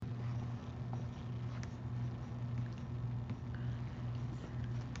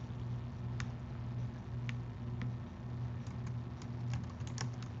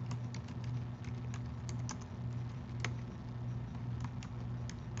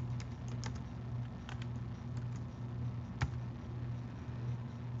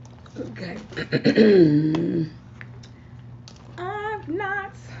Okay. I've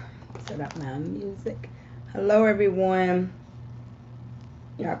not set up my music. Hello, everyone.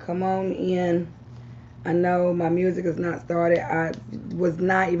 Y'all come on in. I know my music is not started. I was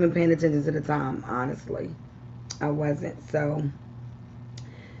not even paying attention to the time, honestly. I wasn't. So,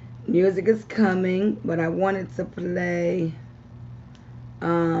 music is coming, but I wanted to play.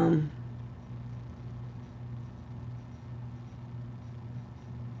 Um,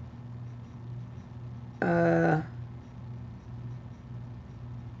 uh,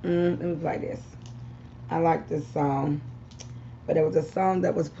 it was like this. I like this song, but it was a song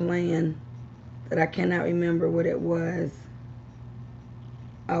that was playing that I cannot remember what it was.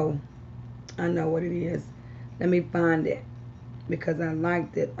 Oh, I know what it is. Let me find it because I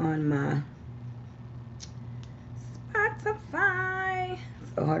liked it on my Spotify.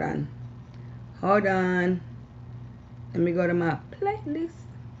 So hold on. Hold on. Let me go to my playlist.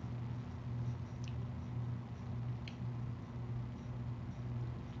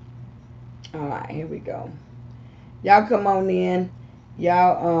 Alright, here we go. Y'all come on in.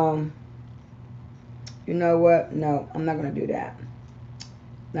 Y'all, you know what? No, I'm not gonna do that.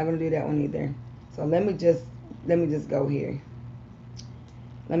 Not gonna do that one either. So let me just go here.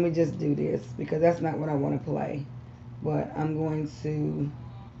 Let me just do this because that's not what I want to play. But I'm going to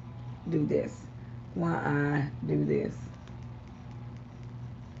do this. Why I do this.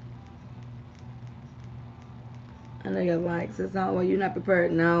 I know you're like, sis, well, you're not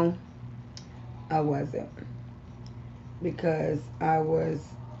prepared. No, I wasn't. Because I was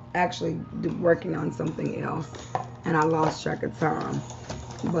actually working on something else and I lost track of time.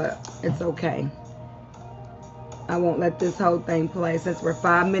 But it's okay. I won't let this whole thing play since we're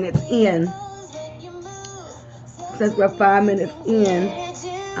 5 minutes in. Since we're 5 minutes in,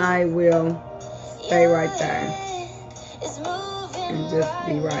 I will stay right there and just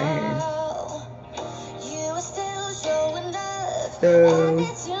be right here. So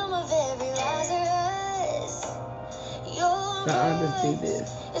I'll just do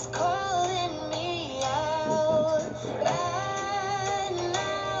this.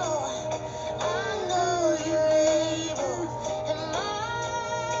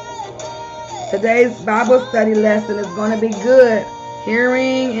 Today's Bible study lesson is going to be good.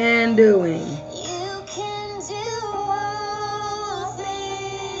 Hearing and doing. You can do all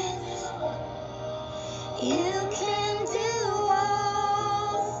things. You can do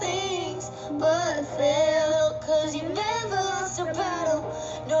all things but fail. 'Cause you never lost a battle.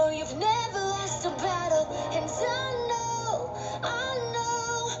 No, you've never lost a battle. And I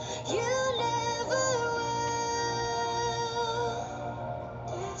know you never will.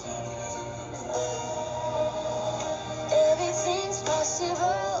 Everything's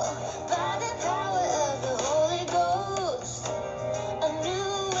possible by the power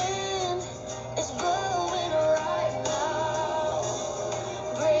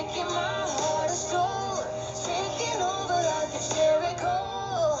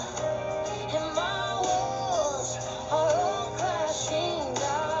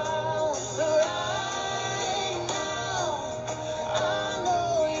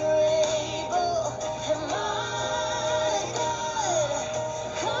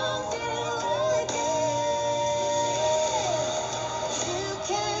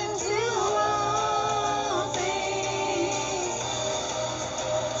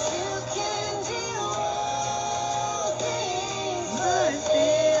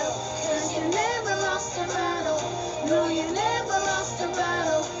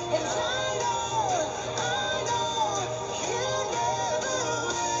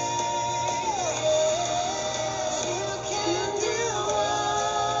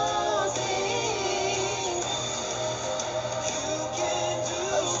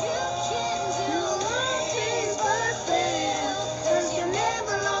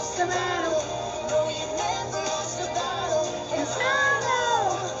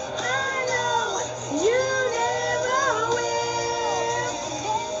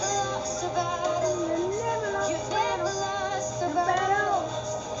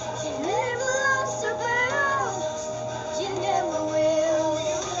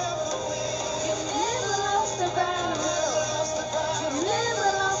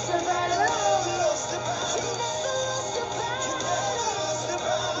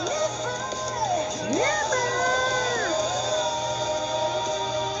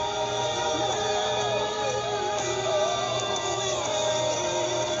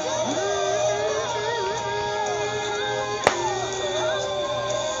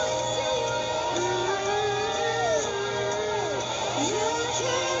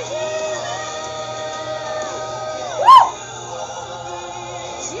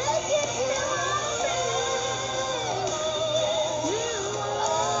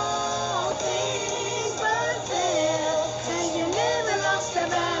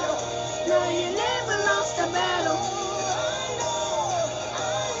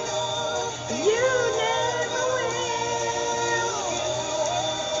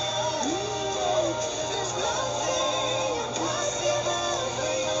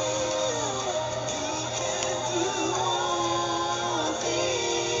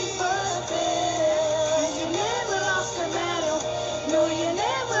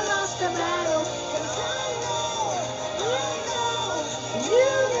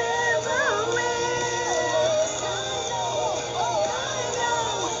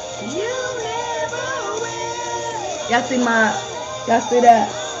Y'all see that?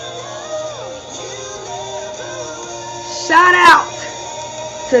 Shout out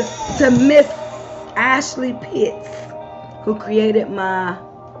to Miss Ashley Pitts, who created my,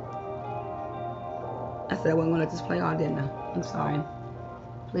 I said I wasn't gonna let this play all, didn't I? I'm sorry.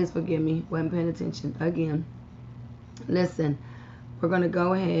 Please forgive me. Wasn't paying attention again. Listen, we're gonna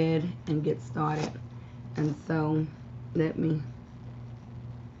go ahead and get started. And so let me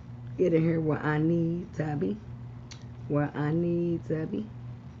get in here where I need to be. Where I need to be.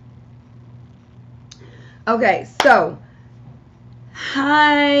 Okay, so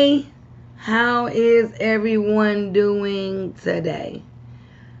hi. How is everyone doing today?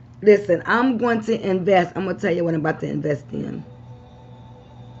 Listen, I'm going to invest. I'm going to tell you what I'm about to invest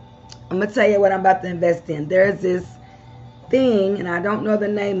in. There's this thing, and I don't know the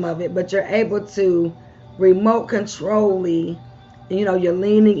name of it, but you're able to remote control-y. You know, you're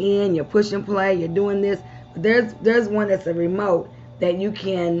leaning in, you're pushing play, you're doing this. But there's one that's a remote that you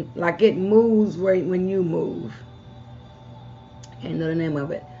can, like, it moves when you move. Can't know the name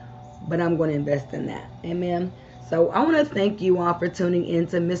of it, but I'm going to invest in that. Amen. So I want to thank you all for tuning in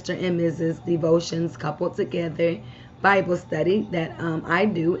to Mr. and Mrs. Devotions Coupled Together Bible Study that I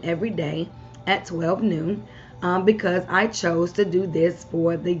do every day at 12 noon because I chose to do this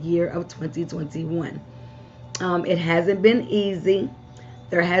for the year of 2021. It hasn't been easy.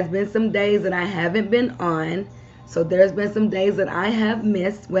 There has been some days that I haven't been on. So there's been some days that I have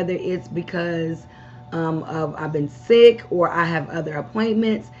missed, whether it's because of I've been sick or I have other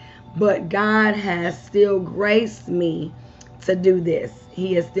appointments. But God has still graced me to do this.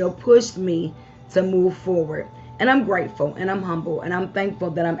 He has still pushed me to move forward. And I'm grateful and I'm humble and I'm thankful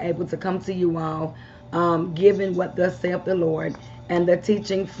that I'm able to come to you all, given what thus saith the Lord and the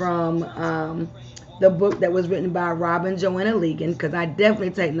teaching from the book that was written by Rob and Joanna Ligon, because I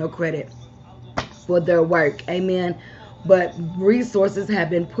definitely take no credit for their work. Amen. But resources have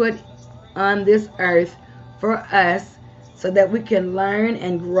been put on this earth for us so that we can learn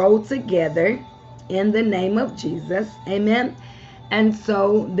and grow together in the name of Jesus. Amen. And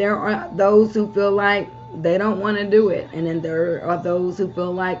so there are those who feel like they don't want to do it. And then there are those who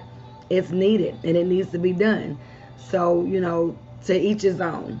feel like it's needed and it needs to be done. So, you know, to each his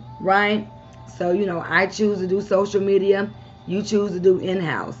own, right? So, you know, I choose to do social media. You choose to do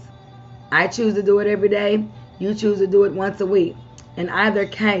in-house. I choose to do it every day. You choose to do it once a week. In either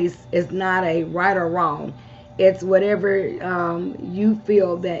case, it's not a right or wrong. It's whatever you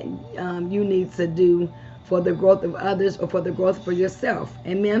feel that you need to do for the growth of others or for the growth for yourself.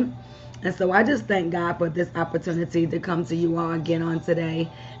 Amen. And so I just thank God for this opportunity to come to you all again on today.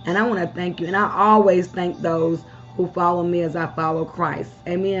 And I want to thank you. And I always thank those who follow me as I follow Christ.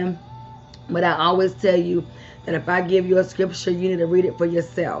 Amen. But I always tell you that if I give you a scripture, you need to read it for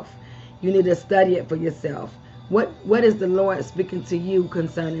yourself. You need to study it for yourself. What is the Lord speaking to you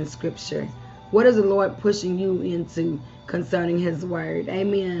concerning scripture? What is the Lord pushing you into concerning his word?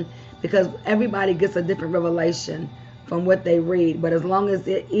 Amen. Because everybody gets a different revelation from what they read. But as long as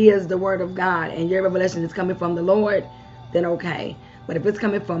it is the word of God and your revelation is coming from the Lord, then okay. But if it's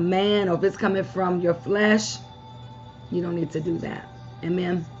coming from man or if it's coming from your flesh, you don't need to do that.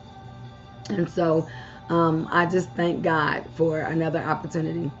 Amen. And so I just thank God for another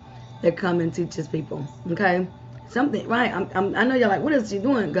opportunity to come and teach his people. Okay. Something, right? I know you're like, what is she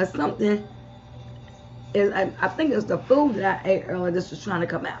doing? Because something is, I think it's the food that I ate earlier. This was trying to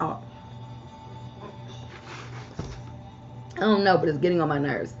come out. I don't know, but it's getting on my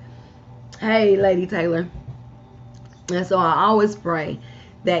nerves. Hey, Lady Taylor. And so I always pray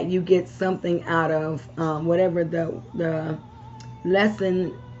that you get something out of whatever the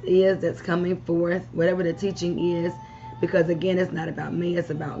lesson is that's coming forth, whatever the teaching is, because again, it's not about me,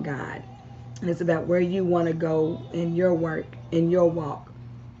 it's about God. And it's about where you want to go in your work, in your walk.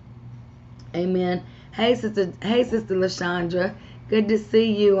 Amen. Hey, Sister LaShondra. Good to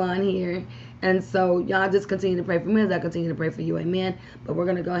see you on here. And so y'all just continue to pray for me as I continue to pray for you. Amen. But we're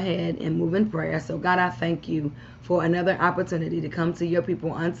going to go ahead and move in prayer. So God, I thank you for another opportunity to come to your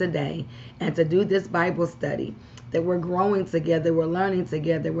people on today and to do this Bible study. That we're growing together, we're learning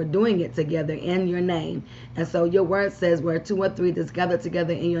together, we're doing it together in your name. And so your word says where 2 or 3 is gathered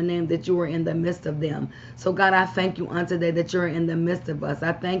together in your name, that you are in the midst of them. So God, I thank you on today that you're in the midst of us.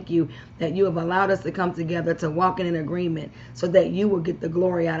 I thank you that you have allowed us to come together to walk in an agreement so that you will get the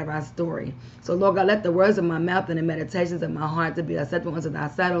glory out of our story. So Lord God, let the words of my mouth and the meditations of my heart to be acceptable unto thy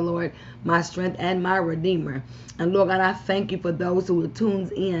sight, O Lord, my strength and my redeemer. And Lord God, I thank you for those who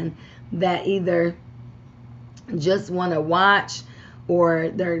tunes in that either just want to watch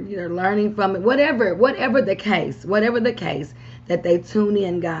or they're learning from it, whatever the case that they tune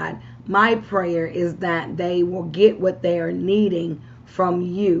in. God, My prayer is that they will get what they are needing from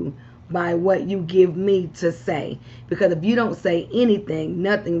you by what you give me to say. Because if you don't say anything,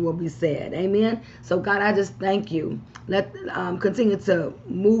 nothing will be said. Amen. So God, I just thank you. Let continue to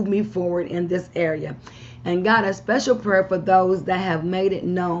move me forward in this area. And God, a special prayer for those that have made it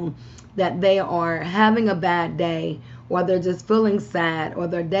known that they are having a bad day, or they're just feeling sad, or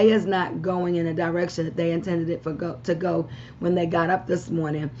their day is not going in a direction that they intended it to go when they got up this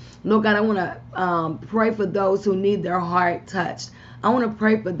morning. Lord God, I want to pray for those who need their heart touched. I want to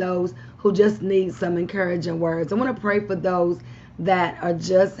pray for those who just need some encouraging words. I want to pray for those that are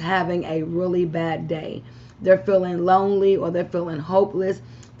just having a really bad day. They're feeling lonely, or they're feeling hopeless.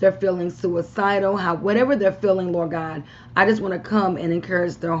 They're feeling suicidal, whatever they're feeling, Lord God, I just want to come and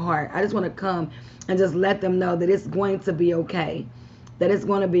encourage their heart. I just want to come and just let them know that it's going to be okay, that it's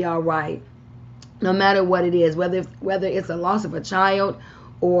going to be all right, no matter what it is, whether it's a loss of a child,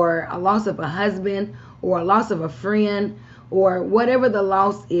 or a loss of a husband, or a loss of a friend, or whatever the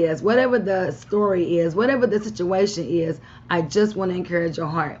loss is, whatever the story is, whatever the situation is. I just want to encourage your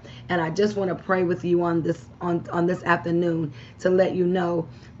heart, and I just want to pray with you on this afternoon to let you know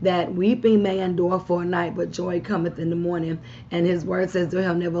that weeping may endure for a night, but joy cometh in the morning. And his word says that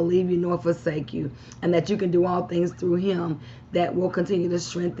he'll never leave you nor forsake you, and that you can do all things through him that will continue to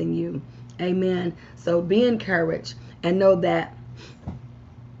strengthen you. Amen. So be encouraged and know that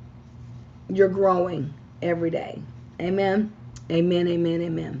you're growing every day. Amen. Amen. Amen.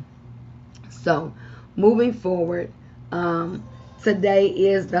 Amen. So moving forward, today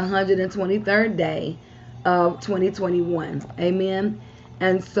is the 123rd day of 2021. Amen.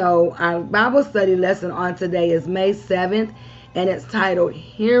 And so our Bible study lesson on today is May 7th, and it's titled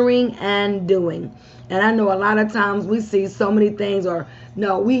Hearing and Doing. And I know a lot of times we see so many things,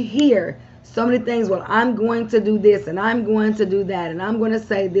 we hear so many things. Well, I'm going to do this, and I'm going to do that, and I'm going to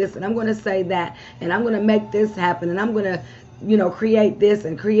say this, and I'm going to say that, and I'm going to make this happen, and I'm going to, create this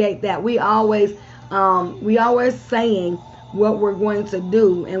and create that. We always saying what we're going to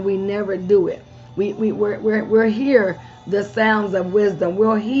do, and we never do it. We're here the sounds of wisdom.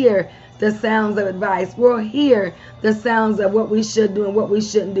 We'll hear the sounds of advice. We'll hear the sounds of what we should do and what we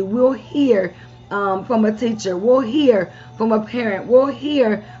shouldn't do. We'll hear from a teacher. We'll hear from a parent. We'll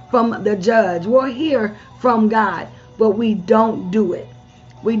hear from the judge. We'll hear from God. But we don't do it.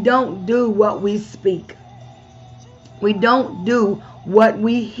 We don't do what we speak. We don't do what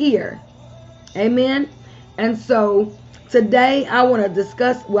we hear. Amen. And so today I want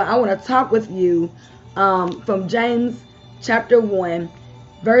to talk with you from James chapter 1,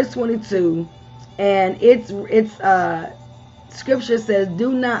 verse 22. And it's scripture says,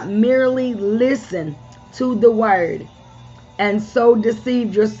 do not merely listen to the word and so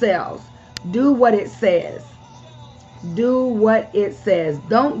deceive yourselves. Do what it says. Do what it says.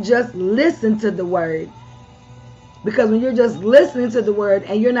 Don't just listen to the word, because when you're just listening to the word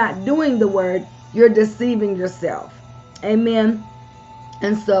and you're not doing the word, you're deceiving yourself. Amen.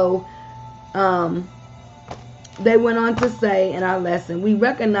 And so they went on to say in our lesson, we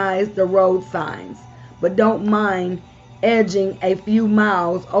recognize the road signs, but don't mind edging a few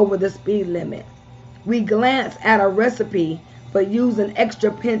miles over the speed limit. We glance at a recipe, but use an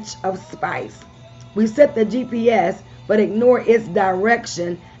extra pinch of spice. We set the GPS, but ignore its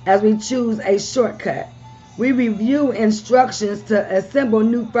direction as we choose a shortcut. We review instructions to assemble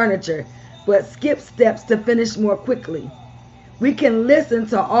new furniture, but skip steps to finish more quickly. We can listen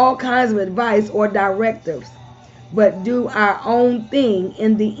to all kinds of advice or directives, but do our own thing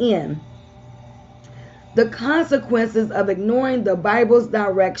in the end. The consequences of ignoring the Bible's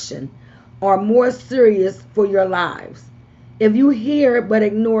direction are more serious for your lives. If you hear but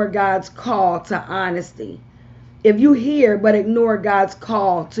ignore God's call to honesty, if you hear but ignore God's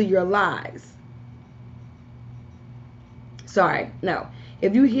call to your lives,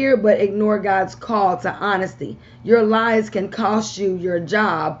 if you hear but ignore God's call to honesty, your lies can cost you your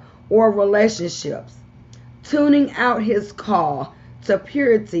job or relationships. Tuning out his call to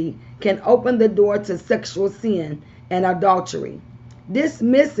purity can open the door to sexual sin and adultery.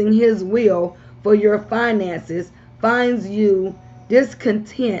 Dismissing his will for your finances finds you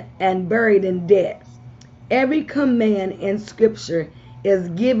discontent and buried in debt. Every command in Scripture is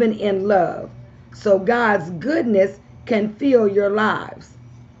given in love, so God's goodness can fill your lives.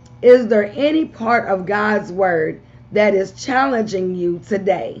 Is there any part of God's word that is challenging you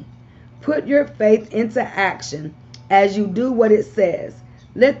today? Put your faith into action as you do what it says.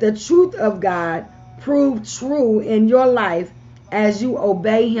 Let the truth of God prove true in your life as you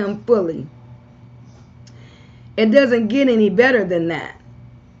obey him fully. It doesn't get any better than that.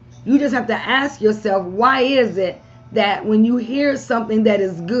 You just have to ask yourself, why is it that when you hear something that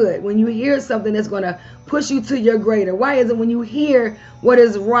is good, when you hear something that's going to push you to your greater? Why is it when you hear what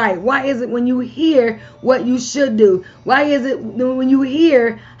is right? Why is it when you hear what you should do? Why is it when you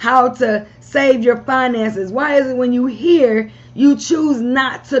hear how to save your finances? Why is it when you hear you choose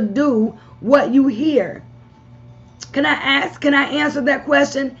not to do what you hear? Can I answer that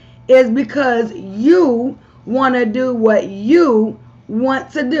question? Is because you want to do what you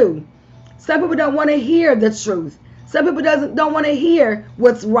want to do. Some people don't want to hear the truth. Some people don't want to hear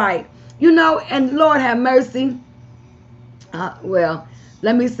what's right. You know, and Lord have mercy. Well,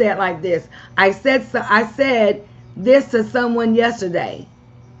 let me say it like this. I said this to someone yesterday.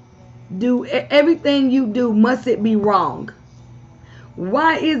 Do everything you do, must it be wrong?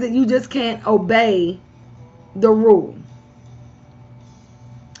 Why is it you just can't obey the rule?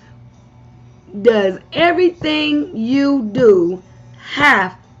 Does everything you do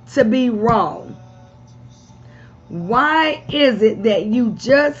have to be wrong? Why is it that you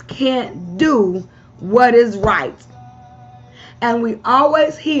just can't do what is right? And we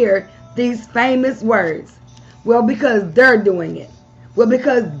always hear these famous words. Well, because they're doing it. Well,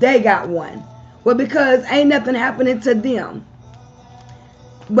 because they got one. Well, because ain't nothing happening to them.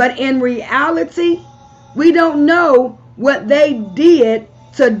 But in reality, we don't know what they did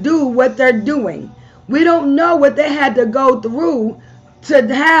to do what they're doing. We don't know what they had to go through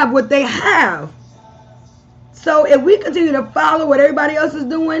to have what they have. So if we continue to follow what everybody else is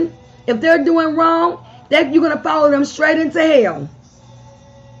doing, if they're doing wrong, you're going to follow them straight into hell.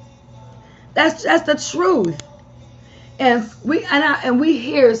 That's the truth. And we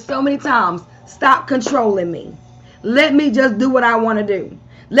hear so many times, stop controlling me. Let me just do what I want to do.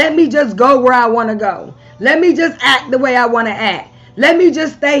 Let me just go where I want to go. Let me just act the way I want to act. Let me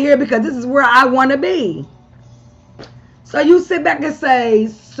just stay here because this is where I want to be. So you sit back and say,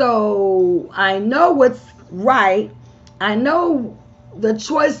 so I know what's right. I know the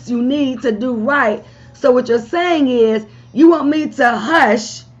choice you need to do right. So what you're saying is you want me to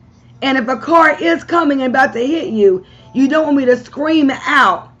hush. And if a car is coming and about to hit you, you don't want me to scream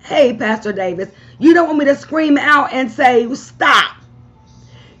out. Hey, Pastor Davis, you don't want me to scream out and say, stop.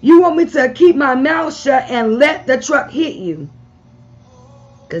 You want me to keep my mouth shut and let the truck hit you.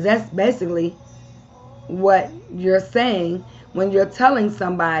 Because that's basically what you're saying when you're telling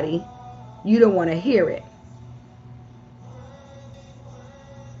somebody you don't want to hear it.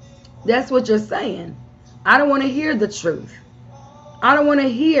 That's what you're saying. I don't want to hear the truth. I don't want to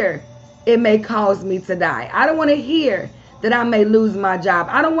hear it may cause me to die. I don't want to hear that I may lose my job.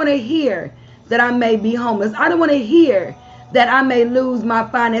 I don't want to hear that I may be homeless. I don't want to hear that I may lose my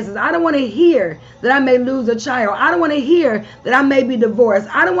finances. I don't want to hear that I may lose a child. I don't want to hear that I may be divorced.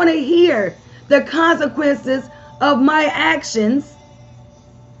 I don't want to hear the consequences of my actions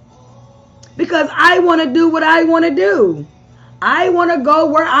because I want to do what I want to do. I want to go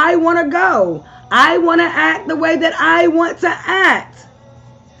where I want to go. I want to act the way that I want to act.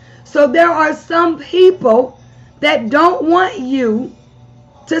 So there are some people that don't want you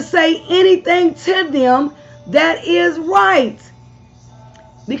to say anything to them that is right.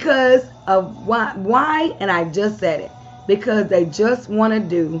 Because of why? And I just said it. Because they just want to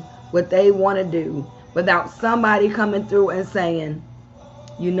do what they want to do without somebody coming through and saying,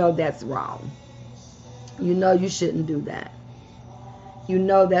 you know that's wrong. You know you shouldn't do that. You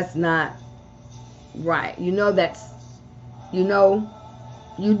know that's not right. You know that's, you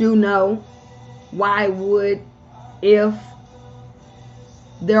do know. Why would, if?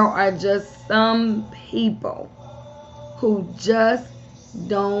 There are just some people who just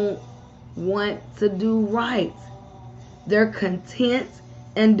don't want to do right. They're content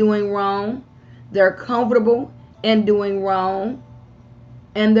in doing wrong. They're comfortable in doing wrong.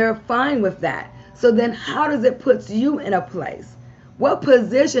 And they're fine with that. So then how does it put you in a place? What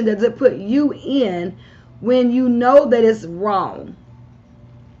position does it put you in when you know that it's wrong?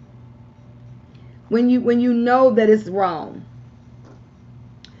 When you know that it's wrong.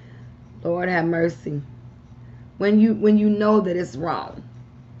 Lord have mercy. When you know that it's wrong.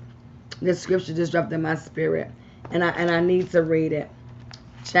 This scripture just dropped in my spirit. And I need to read it.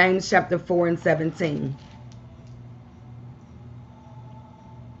 James chapter 4 and 17.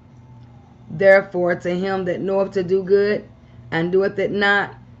 Therefore to him that knoweth to do good and doeth it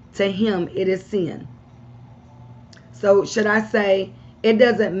not, to him it is sin. So should I say, it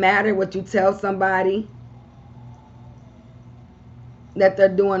doesn't matter what you tell somebody that they're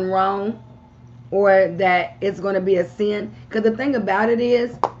doing wrong or that it's going to be a sin? Because the thing about it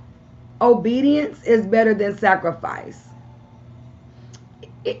is, obedience is better than sacrifice.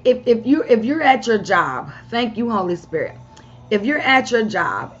 If you're at your job, thank you, Holy Spirit. If you're at your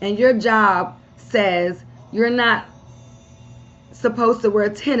job and your job says you're not supposed to wear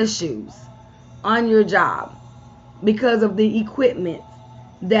tennis shoes on your job because of the equipment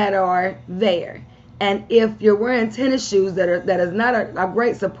that are there. And if you're wearing tennis shoes that is not a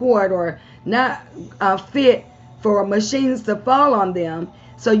great support or not fit for machines to fall on them,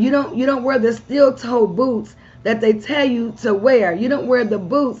 so you don't wear the steel toe boots that they tell you to wear. You don't wear the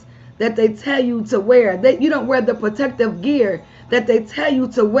boots that they tell you to wear. You don't wear the protective gear that they tell you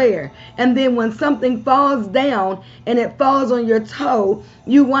to wear. And then when something falls down and it falls on your toe,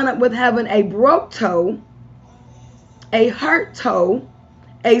 you wind up with having a broke toe, a hurt toe,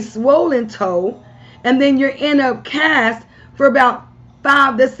 a swollen toe, and then you're in a cast for about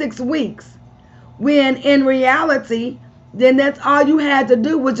 5 to 6 weeks. When in reality, then that's all you had to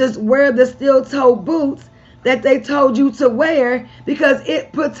do was just wear the steel toe boots that they told you to wear, because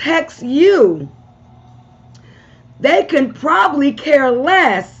it protects you. They can probably care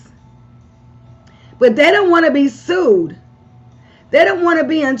less, but they don't want to be sued. They don't want to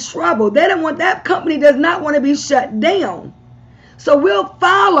be in trouble. That company does not want to be shut down. So we'll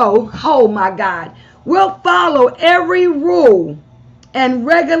follow, oh my God, we'll follow every rule and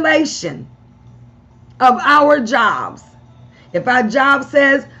regulation of our jobs. If our job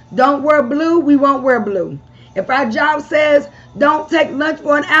says don't wear blue, we won't wear blue. If our job says don't take lunch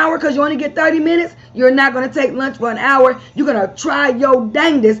for an hour because you only get 30 minutes, you're not going to take lunch for an hour. You're going to try your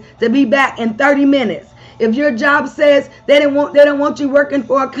dangest to be back in 30 minutes. If your job says they don't want you working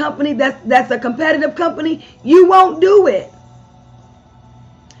for a company that's a competitive company, you won't do it.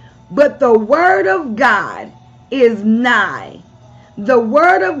 But the word of God is nigh. The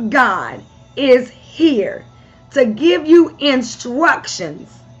word of God is here to give you instructions,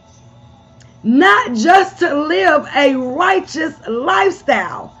 not just to live a righteous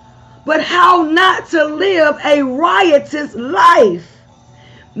lifestyle, but how not to live a riotous life.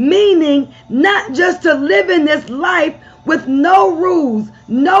 Meaning not just to live in this life with no rules,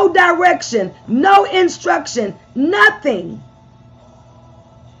 no direction, no instruction, nothing.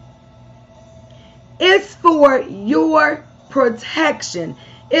 It's for your protection.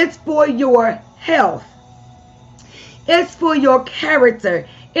 It's for your health. It's for your character.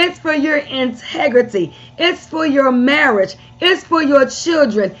 It's for your integrity. It's for your marriage. It's for your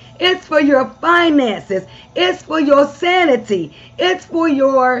children. It's for your finances. It's for your sanity. It's for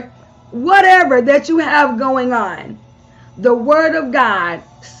your whatever that you have going on. The word of God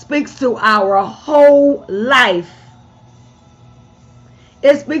speaks to our whole life.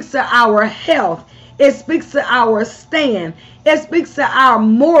 It speaks to our health. It speaks to our stand. It speaks to our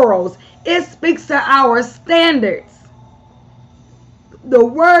morals. It speaks to our standards. The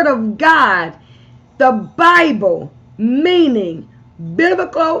word of God, the Bible, meaning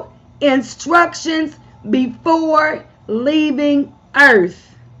biblical instructions before leaving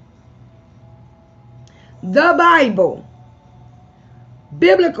earth. The Bible,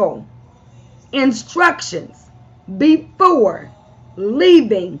 biblical instructions before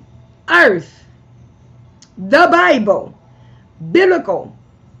leaving earth. The Bible, biblical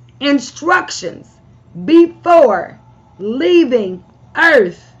instructions before leaving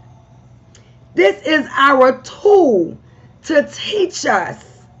earth. This is our tool to teach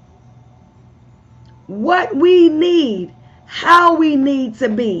us what we need, how we need to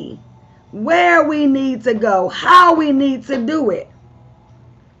be, where we need to go, how we need to do it.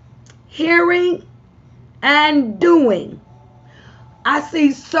 Hearing and doing. I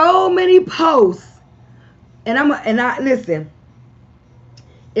see so many posts, and I listen.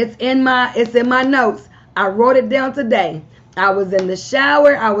 It's in my notes. I wrote it down today. I was in the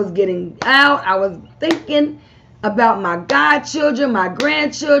shower. I was getting out. I was thinking about my godchildren, my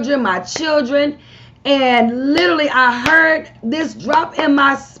grandchildren, my children. And literally I heard this drop in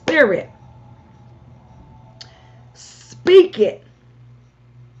my spirit. Speak it.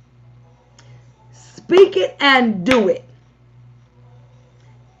 Speak it and do it.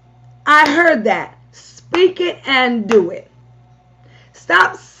 I heard that. Speak it and do it.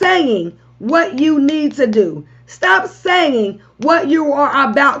 Stop saying what you need to do. Stop saying what you are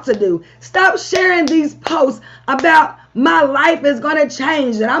about to do. Stop sharing these posts about my life is going to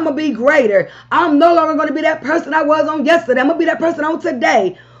change and I'm going to be greater. I'm no longer going to be that person I was on yesterday. I'm going to be that person on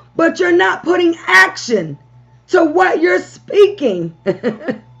today. But you're not putting action to what you're speaking.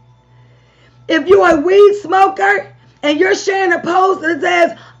 If you're a weed smoker and you're sharing a post that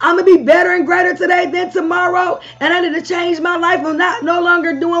says, I'm going to be better and greater today than tomorrow, and I need to change my life, I'm no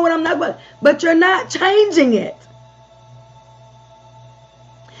longer doing what I'm not, but you're not changing it.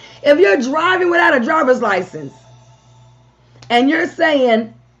 If you're driving without a driver's license and you're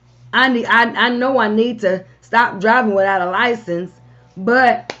saying, I know I need to stop driving without a license,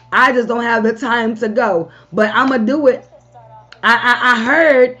 but I just don't have the time to go, but I'm going to do it I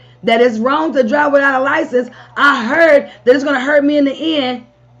heard that it's wrong to drive without a license. I heard that it's going to hurt me in the end.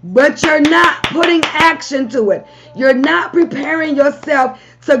 But you're not putting action to it. You're not preparing yourself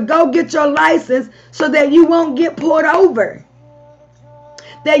to go get your license so that you won't get pulled over.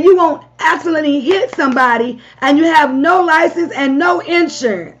 That you won't accidentally hit somebody and you have no license and no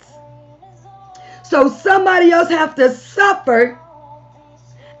insurance. So somebody else have to suffer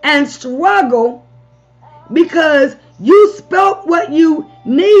and struggle because you spoke what you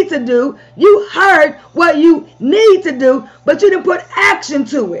need to do. You heard what you need to do, but you didn't put action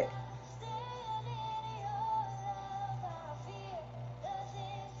to it.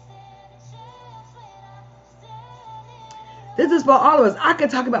 This is for all of us. I can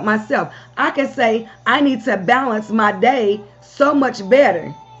talk about myself. I can say I need to balance my day so much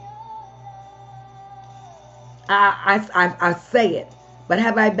better. I say it. But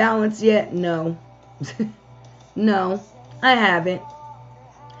have I balanced yet? No. No, I haven't.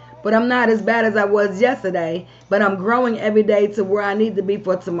 But I'm not as bad as I was yesterday. But I'm growing every day to where I need to be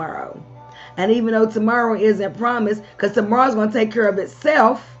for tomorrow. And even though tomorrow isn't promised, because tomorrow's going to take care of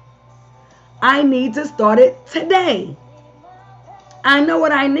itself, I need to start it today. I know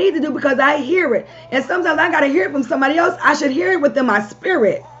what I need to do because I hear it. And sometimes I got to hear it from somebody else. I should hear it within my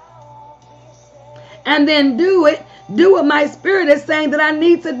spirit. And then do it. Do what my spirit is saying that I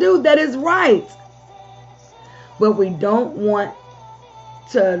need to do that is right. But we don't want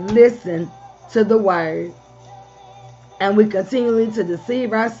to listen to the word. And we continually to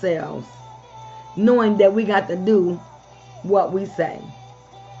deceive ourselves, knowing that we got to do what we say.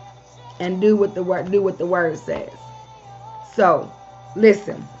 And do what the word says. So,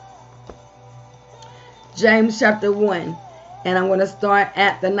 listen. James chapter 1. And I'm going to start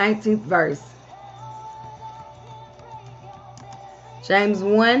at the 19th verse. James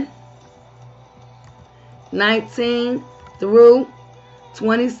 1, 19 through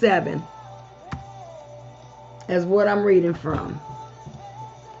 27 is what I'm reading from.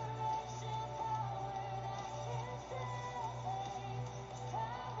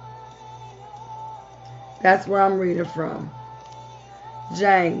 That's where I'm reading from.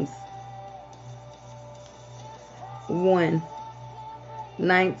 James 1,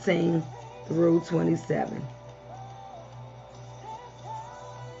 19 through 27.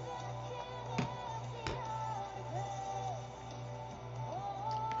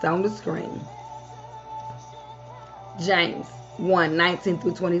 It's on the screen. James 1, 19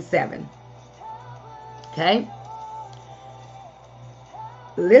 through 27. Okay?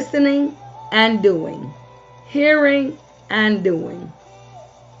 Listening and doing. Hearing and doing.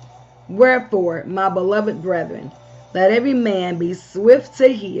 Wherefore, my beloved brethren, let every man be swift to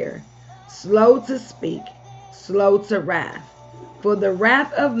hear, slow to speak, slow to wrath. For the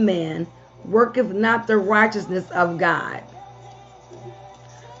wrath of man worketh not the righteousness of God.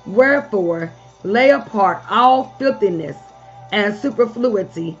 Wherefore, lay apart all filthiness and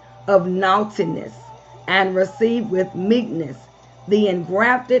superfluity of naughtiness, and receive with meekness the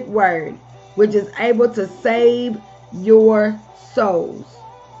engrafted word, which is able to save your souls.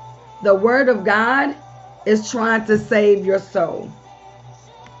 The word of God is trying to save your soul.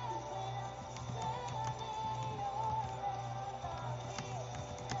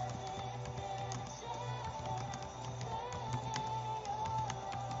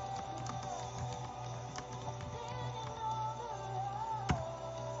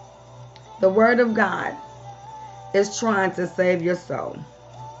 The word of God is trying to save your soul.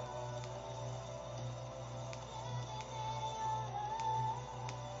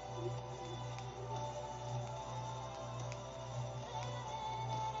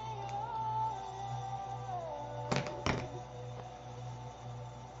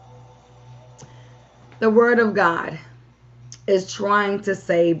 The word of God is trying to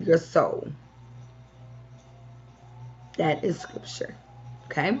save your soul. That is scripture.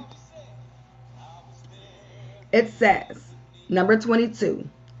 Okay? It says, number 22,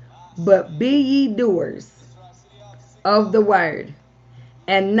 but be ye doers of the word,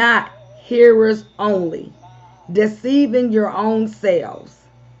 and not hearers only, deceiving your own selves.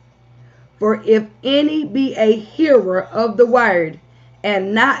 For if any be a hearer of the word,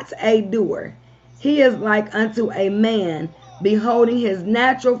 and not a doer, he is like unto a man beholding his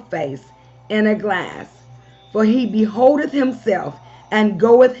natural face in a glass. For he beholdeth himself, and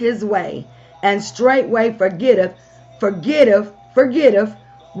goeth his way, and straightway forgetteth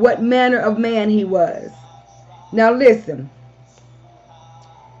what manner of man he was. Now listen.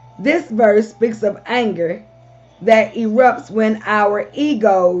 This verse speaks of anger that erupts when our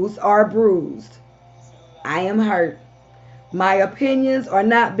egos are bruised. I am hurt. My opinions are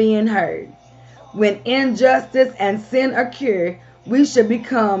not being heard. When injustice and sin occur, we should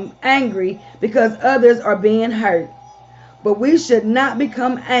become angry because others are being hurt. But we should not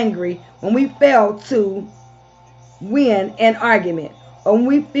become angry when we fail to win an argument or when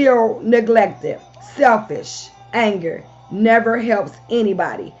we feel neglected. Selfish anger never helps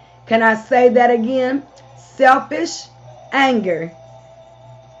anybody. Can I say that again? Selfish anger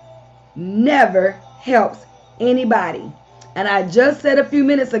never helps anybody. And I just said a few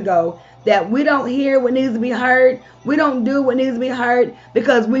minutes ago that we don't hear what needs to be heard. We don't do what needs to be heard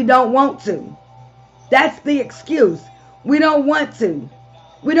because we don't want to. That's the excuse. We don't want to.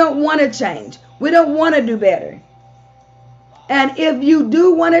 We don't want to change. We don't want to do better. And if you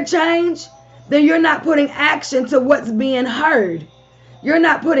do want to change, then you're not putting action to what's being heard. You're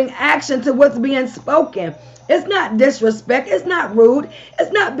not putting action to what's being spoken. It's not disrespect. It's not rude.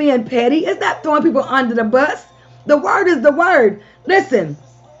 It's not being petty. It's not throwing people under the bus. The word is the word. Listen,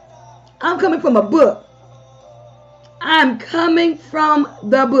 I'm coming from a book. I'm coming from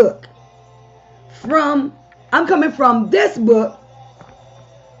the book. I'm coming from this book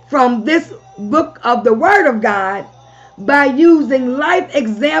of the Word of God, by using life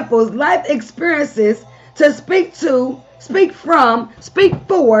examples, life experiences to speak for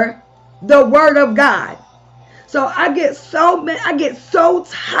the Word of God. So I get so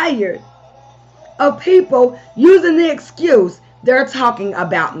tired of people using the excuse, they're talking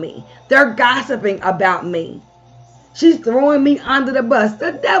about me. They're gossiping about me. She's throwing me under the bus.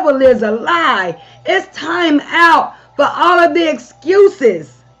 The devil is a lie. It's time out for all of the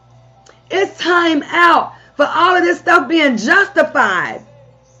excuses. It's time out for all of this stuff being justified.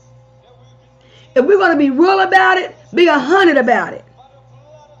 If we're going to be real about it, be 100 about it.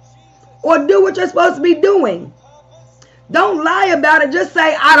 Or do what you're supposed to be doing. Don't lie about it. Just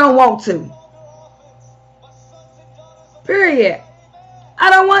say, I don't want to. Period. I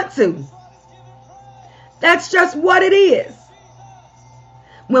don't want to. That's just what it is.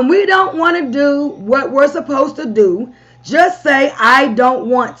 When we don't want to do what we're supposed to do, just say, I don't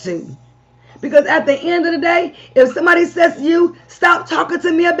want to. Because at the end of the day, if somebody says to you, stop talking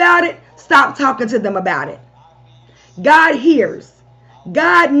to me about it, stop talking to them about it. God hears.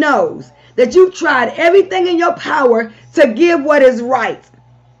 God knows that you've tried everything in your power to give what is right.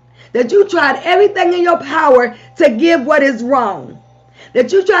 That you tried everything in your power to give what is wrong.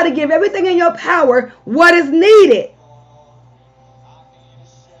 That you try to give everything in your power what is needed.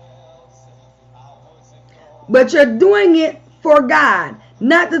 But you're doing it for God,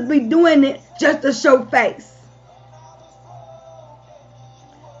 not to be doing it just to show face.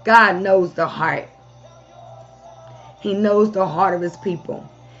 God knows the heart. He knows the heart of his people.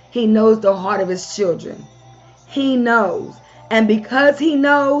 He knows the heart of his children. He knows. And because he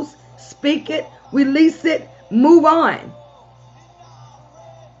knows, speak it, release it, move on.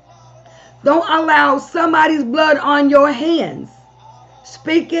 Don't allow somebody's blood on your hands.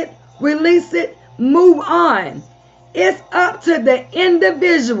 Speak it, release it, move on. It's up to the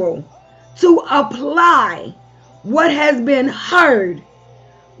individual to apply what has been heard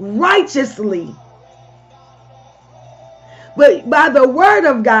righteously. But by the Word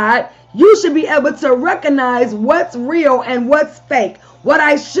of God, you should be able to recognize what's real and what's fake. What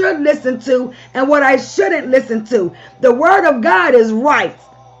I should listen to and what I shouldn't listen to. The Word of God is right.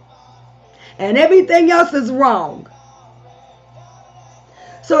 And everything else is wrong.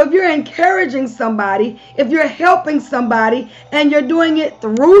 So if you're encouraging somebody, if you're helping somebody, and you're doing it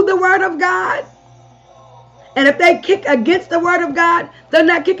through the Word of God, and if they kick against the Word of God, they're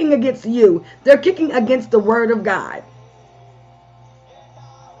not kicking against you. They're kicking against the Word of God.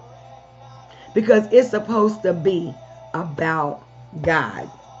 Because it's supposed to be about God.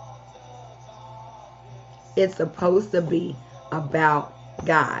 It's supposed to be about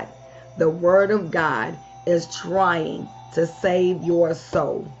God. The Word of God is trying to save your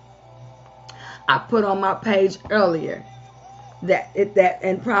soul. I put on my page earlier that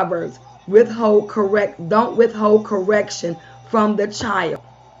in Proverbs, don't withhold correction from the child.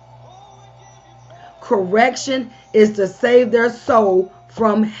 Correction is to save their soul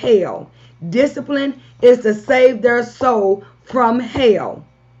from hell. Discipline is to save their soul from hell.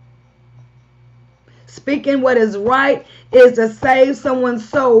 Speaking what is right is to save someone's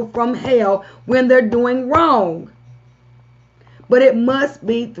soul from hell when they're doing wrong. But it must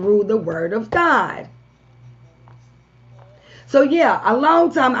be through the Word of God. So yeah, a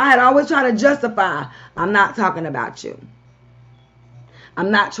long time I had always tried to justify, I'm not talking about you.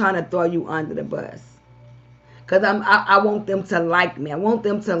 I'm not trying to throw you under the bus. Because I want them to like me. I want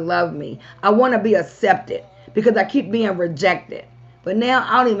them to love me. I want to be accepted because I keep being rejected. But now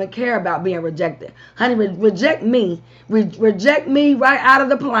I don't even care about being rejected. Honey, reject me. Reject me right out of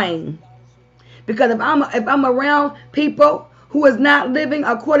the plane. Because if I'm around people who is not living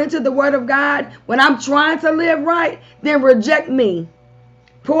according to the word of God, when I'm trying to live right, then reject me.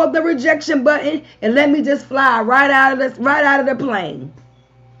 Pull the rejection button and let me just fly right out of the plane,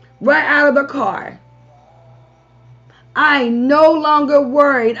 right out of the car. I no longer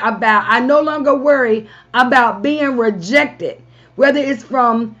worry about being rejected, whether it's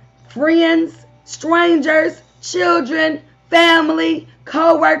from friends, strangers, children, family,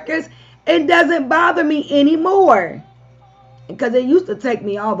 co-workers. It doesn't bother me anymore, because it used to take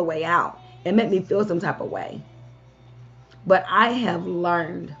me all the way out and make me feel some type of way. But I have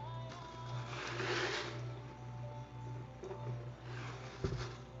learned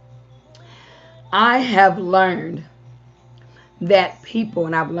that people,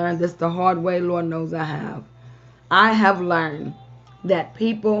 and I've learned this the hard way, Lord knows I have learned that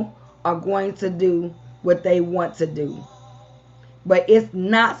people are going to do what they want to do. But it's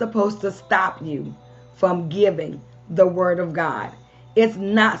not supposed to stop you from giving the word of God. It's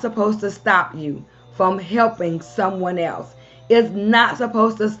not supposed to stop you from helping someone else. It's not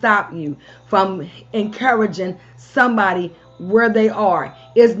supposed to stop you from encouraging somebody where they are.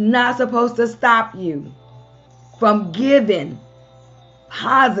 It's not supposed to stop you from giving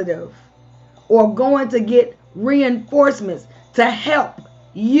positive or going to get reinforcements to help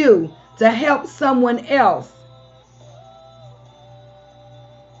you, to help someone else.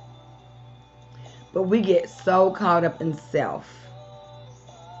 But we get so caught up in self.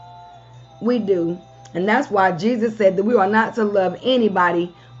 We do. And that's why Jesus said that we are not to love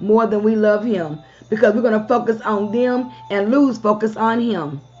anybody more than we love him, because we're going to focus on them and lose focus on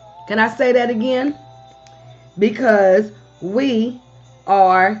him. Can I say that again? Because we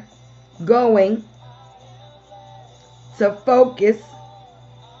are going to focus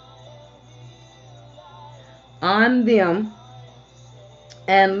on them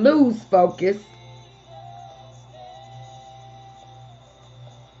and lose focus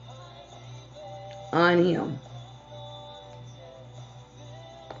on him.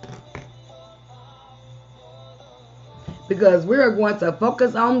 Because we're going to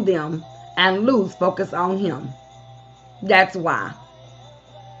focus on them and lose focus on him. That's why.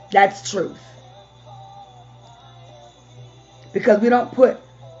 That's truth. Because we don't put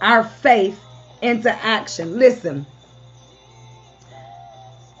our faith into action. Listen.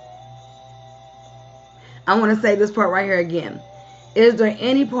 I want to say this part right here again. Is there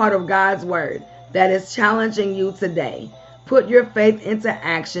any part of God's word that is challenging you today? Put your faith into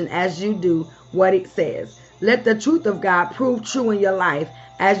action as you do what it says. Let the truth of God prove true in your life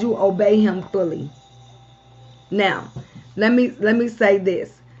as you obey him fully. Now, let me say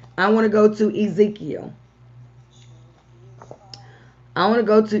this. I want to go to Ezekiel.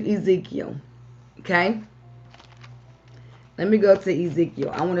 Okay? Let me go to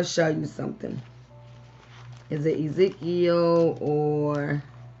Ezekiel. I want to show you something. Is it Ezekiel or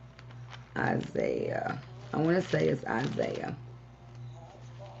Isaiah? I want to say it's Isaiah.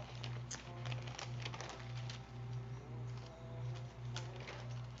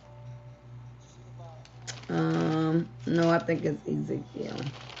 No, I think it's Ezekiel.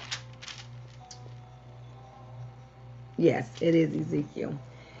 Yes, it is Ezekiel.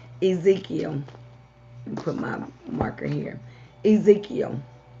 Ezekiel. Let me put my marker here. Ezekiel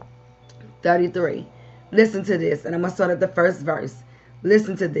 33. Listen to this, and I'm going to start at the first verse.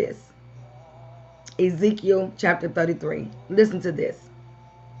 Listen to this. Ezekiel chapter 33. Listen to this.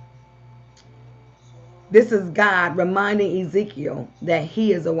 This is God reminding Ezekiel that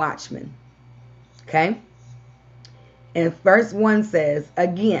he is a watchman. Okay? And verse 1 says,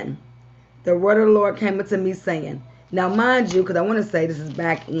 again, the word of the Lord came unto me saying. Now, mind you, because I want to say this is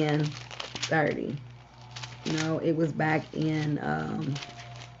back in 30. No, it was back in...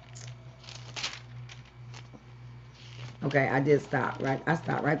 Okay, I did stop, right? I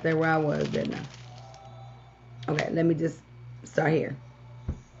stopped right there where I was, didn't I? Okay, let me just start here.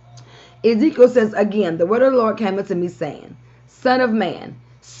 Ezekiel says, again, the word of the Lord came unto me saying, Son of man,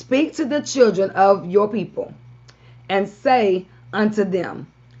 speak to the children of your people, and say unto them,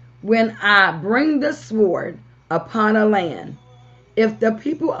 when I bring the sword upon a land, if the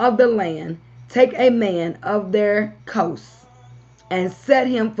people of the land take a man of their coasts, and set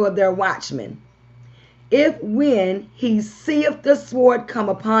him for their watchman, if when he seeth the sword come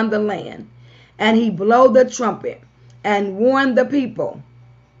upon the land, and he blow the trumpet, and warn the people,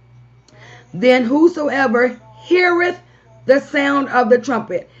 then whosoever heareth the sound of the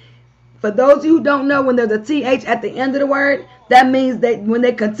trumpet. For those of you who don't know, when there's a TH at the end of the word, that means that when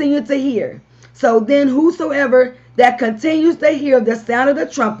they continue to hear. So then whosoever that continues to hear the sound of the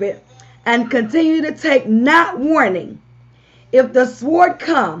trumpet and continue to take not warning, if the sword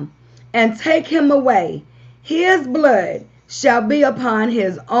come and take him away, his blood shall be upon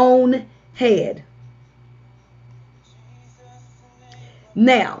his own head.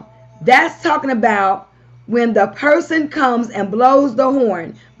 Now, that's talking about when the person comes and blows the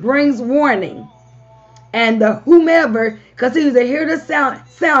horn, brings warning, and the whomever, because he was to hear the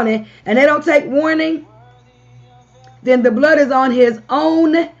sounding, and they don't take warning, then the blood is on his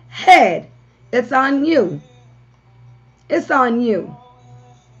own head. It's on you. It's on you.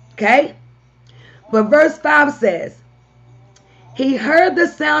 Okay? But verse 5 says, he heard the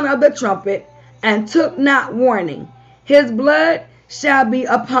sound of the trumpet and took not warning. His blood shall be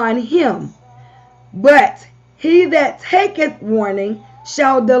upon him. But he that taketh warning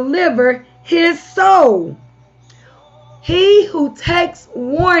shall deliver his soul. He who takes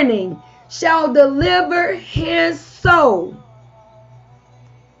warning shall deliver his soul.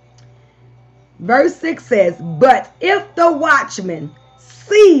 Verse 6 says, but if the watchman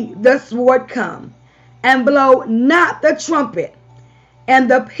see the sword come, and blow not the trumpet, and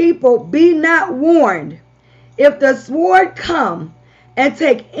the people be not warned, if the sword come and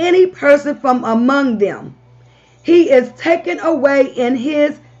take any person from among them, he is taken away in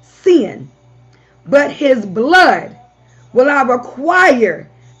his sin, but his blood will I require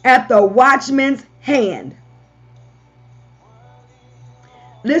at the watchman's hand.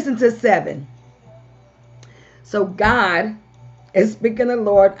 Listen to 7. So God is speaking the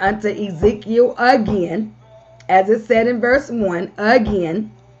Lord unto Ezekiel again, as it said in verse 1,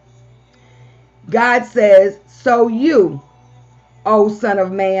 again. God says, so you, O son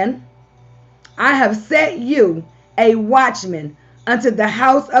of man, I have set you a watchman unto the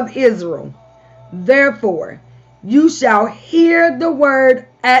house of Israel. Therefore, you shall hear the word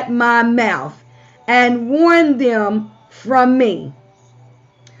at my mouth, and warn them from me.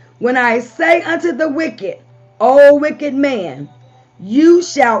 When I say unto the wicked, O wicked man, you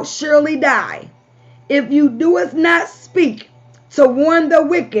shall surely die, if you doest not speak to warn the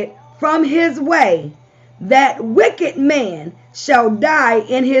wicked from his way, that wicked man shall die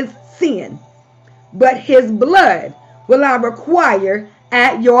in his sin, but his blood will I require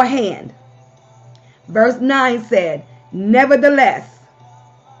at your hand. Verse 9 said, nevertheless,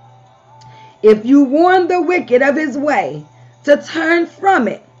 if you warn the wicked of his way to turn from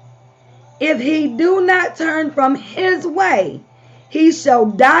it, if he do not turn from his way, he shall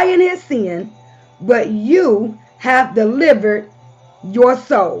die in his sin, but you have delivered your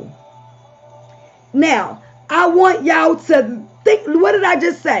soul. Now, I want y'all to think, what did I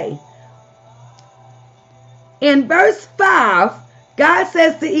just say? In verse 5, God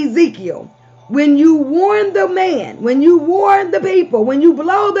says to Ezekiel, when you warn the man, when you warn the people, when you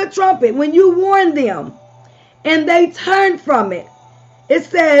blow the trumpet, when you warn them, and they turn from it, it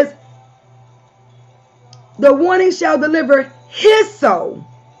says, the warning shall deliver his soul.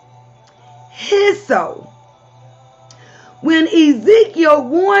 His soul. When Ezekiel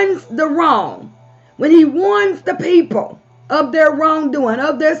warns the wrong, when he warns the people of their wrongdoing,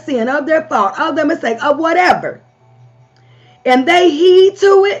 of their sin, of their fault, of their mistake, of whatever, and they heed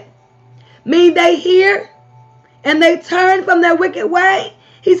to it, mean they hear, and they turn from their wicked way,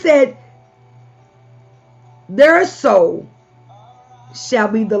 he said, their soul shall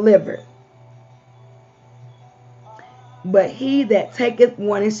be delivered. But he that taketh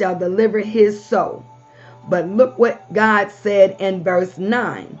warning shall deliver his soul. But look what God said in verse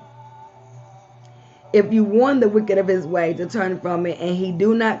 9. If you warn the wicked of his way to turn from it, and he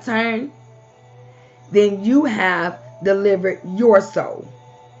do not turn, then you have delivered your soul.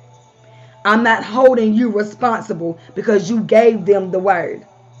 I'm not holding you responsible because you gave them the word.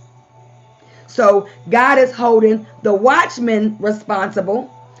 So God is holding the watchman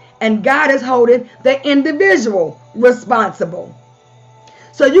responsible, and God is holding the individual responsible.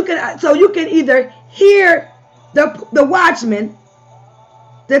 So you can either hear the watchman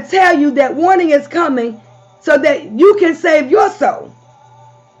to tell you that warning is coming so that you can save your soul.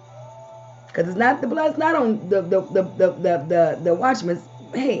 Because it's not, the blood's not on the watchman's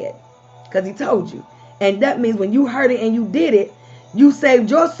head, because he told you. And that means when you heard it and you did it, you saved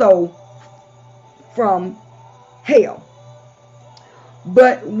your soul from hell.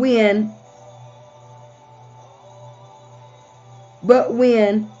 But when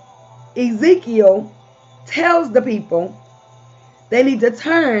Ezekiel tells the people they need to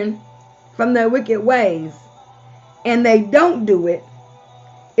turn from their wicked ways, and they don't do it,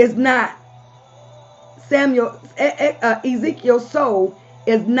 it's not Ezekiel's soul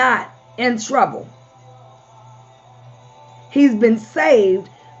is not in trouble. He's been saved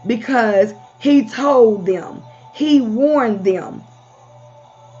because he told them, he warned them.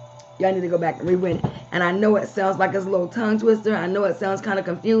 Y'all need to go back and reread it. And I know it sounds like it's a little tongue twister. I know it sounds kind of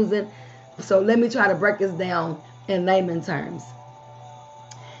confusing. So let me try to break this down in layman terms.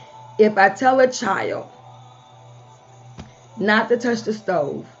 If I tell a child not to touch the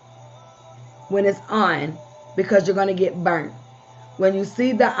stove when it's on because you're going to get burnt, when you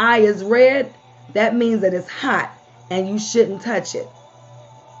see the eye is red, that means that it's hot and you shouldn't touch it.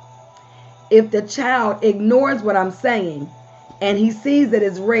 If the child ignores what I'm saying and he sees that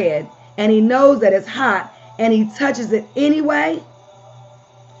it's red and he knows that it's hot and he touches it anyway,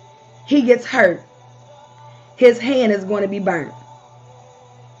 he gets hurt. His hand is going to be burnt.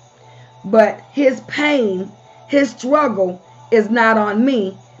 But his pain, his struggle is not on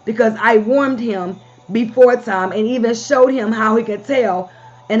me because I warned him before time and even showed him how he could tell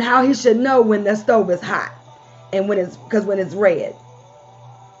and how he should know when the stove is hot and when it's red.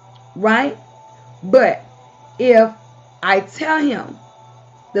 Right? But if I tell him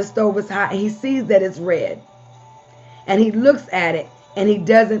the stove is hot and he sees that it's red and he looks at it and he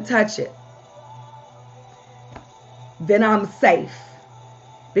doesn't touch it, then I'm safe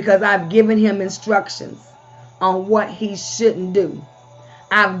because I've given him instructions on what he shouldn't do.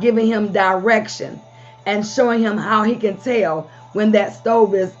 I've given him direction and showing him how he can tell when that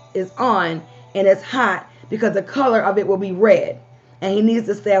stove is on and it's hot because the color of it will be red and he needs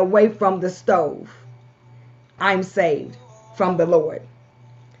to stay away from the stove. I'm saved from the Lord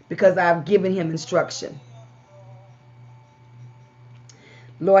because I've given him instruction.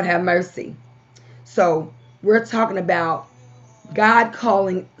 Lord have mercy. So we're talking about God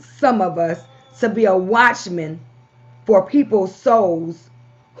calling some of us to be a watchman for people's souls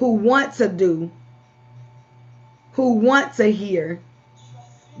who want to do, who want to hear,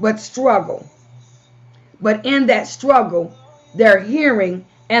 but struggle. But in that struggle, they're hearing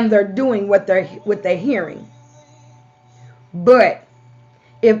and they're doing what they're hearing. But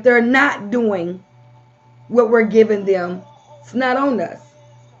if they're not doing what we're giving them, it's not on us.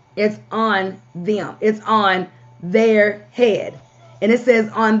 It's on them. It's on their head. And it says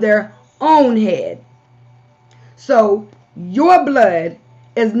on their own head. So your blood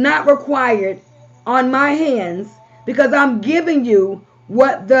is not required on my hands because I'm giving you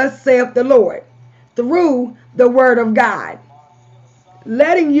what thus saith the Lord through the word of God.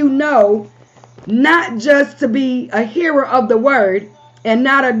 Letting you know not just to be a hearer of the word and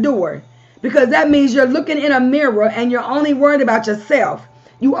not a doer. Because that means you're looking in a mirror and you're only worried about yourself.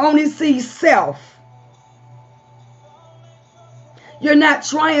 You only see self. You're not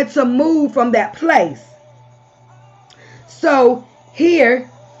trying to move from that place. So here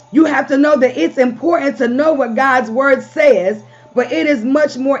you have to know that it's important to know what God's word says, but it is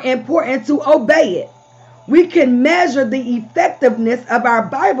much more important to obey it. We can measure the effectiveness of our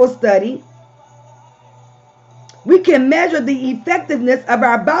Bible study. We can measure the effectiveness of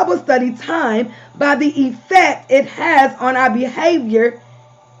our Bible study time by the effect it has on our behavior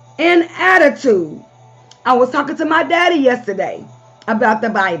and attitude. I was talking to my daddy yesterday about the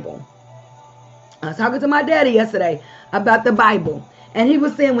Bible. And he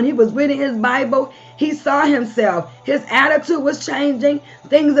was saying when he was reading his Bible, he saw himself. His attitude was changing.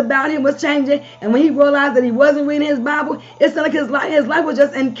 Things about him was changing. And when he realized that he wasn't reading his Bible, it sounded like his life was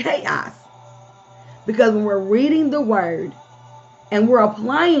just in chaos. Because when we're reading the word and we're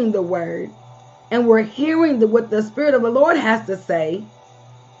applying the word and we're hearing what the Spirit of the Lord has to say,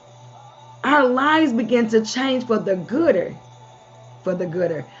 our lives begin to change for the gooder.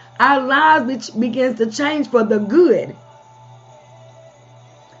 Our lives begins to change for the good.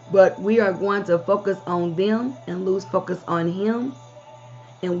 But we are going to focus on them and lose focus on him.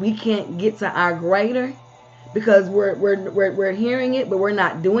 And we can't get to our greater because we're hearing it, but we're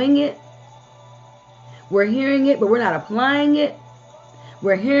not doing it. We're hearing it, but we're not applying it.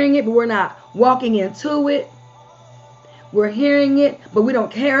 We're hearing it, but we're not walking into it. We're hearing it, but we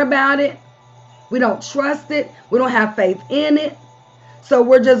don't care about it. We don't trust it. We don't have faith in it. So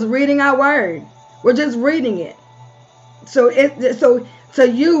we're just reading our word. We're just reading it. So to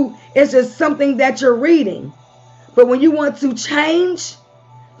you, it's just something that you're reading. But when you want to change,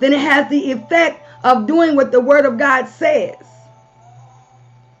 then it has the effect of doing what the word of God says.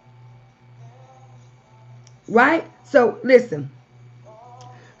 Right? So listen.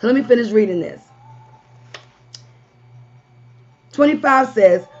 So let me finish reading this. 25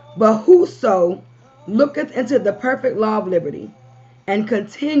 says, but whoso looketh into the perfect law of liberty and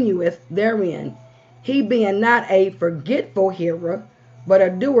continueth therein, he being not a forgetful hearer, but a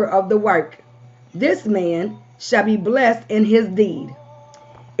doer of the work, this man shall be blessed in his deed.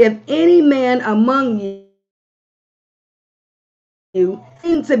 If any man among you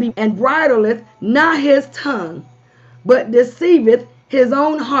seem to be and bridleth not his tongue, but deceiveth his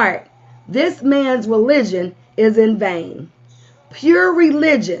own heart, this man's religion is in vain. Pure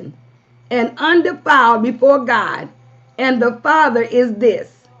religion and undefiled before God and the Father is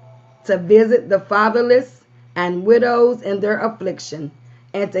this, to visit the fatherless and widows in their affliction,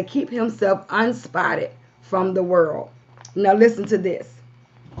 and to keep himself unspotted from the world. Now listen to this.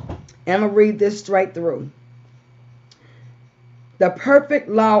 And I'm going to read this straight through. The perfect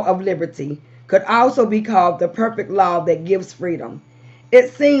law of liberty could also be called the perfect law that gives freedom.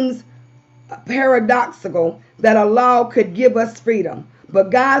 It seems paradoxical that a law could give us freedom,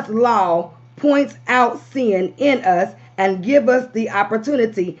 but God's law points out sin in us and give us the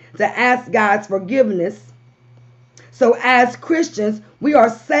opportunity to ask God's forgiveness. So as Christians, we are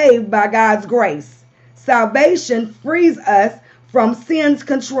saved by God's grace. Salvation frees us from sin's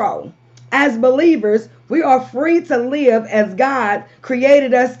control. As believers, we are free to live as God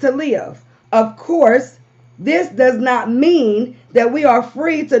created us to live. Of course, this does not mean that we are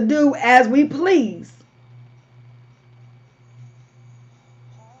free to do as we please.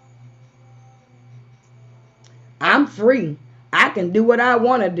 I'm free. I can do what I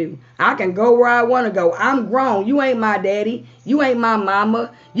want to do. I can go where I want to go. I'm grown. You ain't my daddy. You ain't my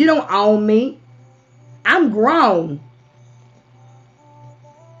mama. You don't own me. I'm grown.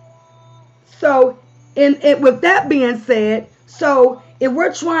 So, with that being said, so if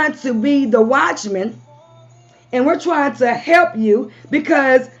we're trying to be the watchman and we're trying to help you,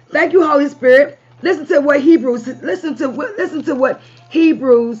 because thank you, Holy Spirit. Listen to what Hebrews. Listen to what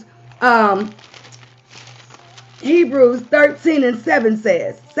Hebrews 13 and 7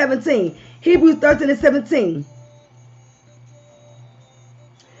 says. 17. Hebrews 13 and 17.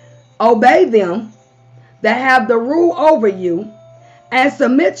 Obey them that have the rule over you, and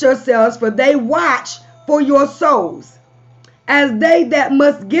submit yourselves, for they watch for your souls, as they that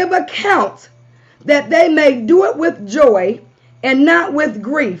must give account, that they may do it with joy and not with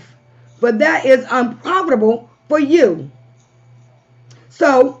grief, for that is unprofitable for you.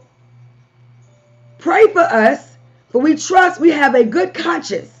 So, pray for us, for we trust we have a good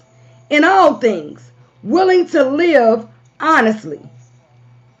conscience in all things, willing to live honestly.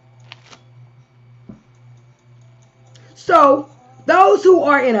 So, those who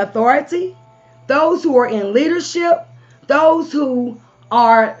are in authority, those who are in leadership, those who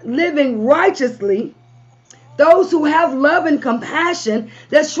are living righteously, those who have love and compassion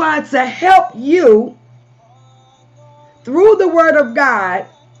that's trying to help you through the Word of God,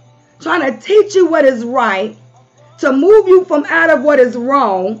 trying to teach you what is right, to move you from out of what is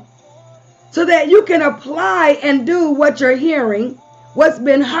wrong, so that you can apply and do what you're hearing, what's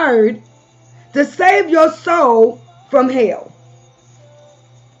been heard, to save your soul from hell.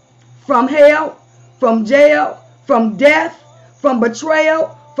 From hell, from jail, from death, from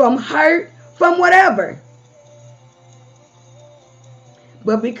betrayal, from hurt, from whatever.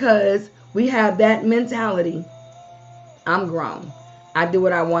 But because we have that mentality, I'm grown. I do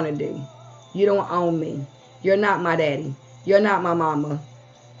what I want to do. You don't own me. You're not my daddy. You're not my mama.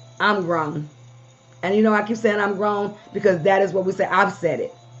 I'm grown. And you know, I keep saying I'm grown because that is what we say. I've said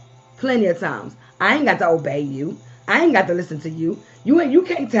it plenty of times. I ain't got to obey you. I ain't got to listen to you. You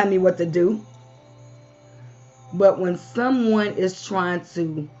can't tell me what to do. But when someone is trying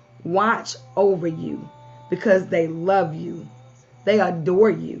to watch over you because they love you, they adore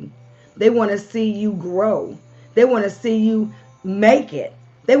you, they want to see you grow, they want to see you make it,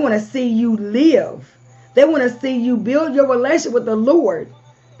 they want to see you live, they want to see you build your relationship with the Lord.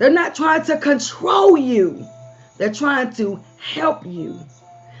 They're not trying to control you. They're trying to help you.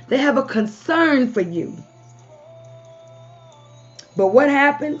 They have a concern for you. But what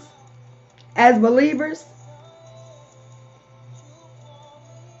happens as believers?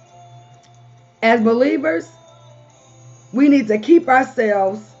 As believers, we need to keep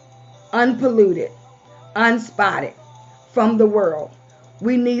ourselves unpolluted, unspotted from the world.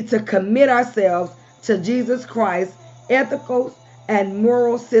 We need to commit ourselves to Jesus Christ's ethical and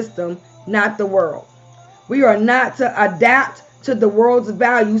moral system, not the world. We are not to adapt to the world's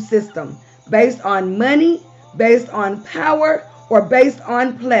value system based on money, based on power, or based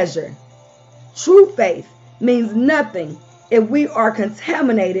on pleasure. True faith means nothing if we are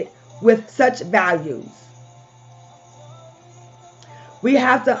contaminated with such values. We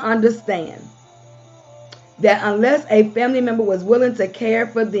have to understand that unless a family member was willing to care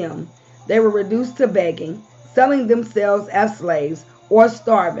for them, they were reduced to begging, selling themselves as slaves, or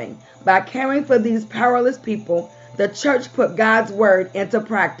starving. By caring for these powerless people, the church put God's word into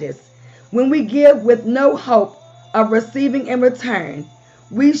practice. When we give with no hope of receiving in return,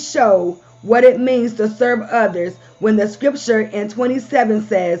 we show what it means to serve others when the scripture in 27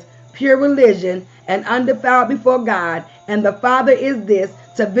 says, pure religion and undefiled before God and the Father is this,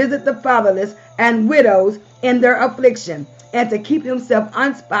 to visit the fatherless and widows in their affliction, and to keep himself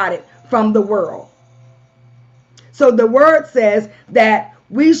unspotted from the world. So the word says that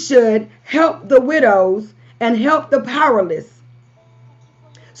we should help the widows and help the powerless.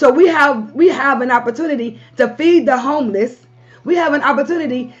 So we have an opportunity to feed the homeless. We have an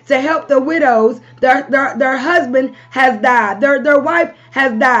opportunity to help the widows. Their husband has died. Their wife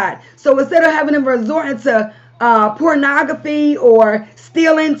has died. So instead of having them resorting to pornography or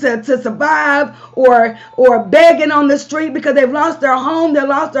stealing to survive, or begging on the street because they've lost their home, they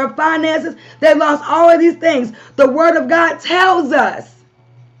lost their finances, they lost all of these things, the word of God tells us,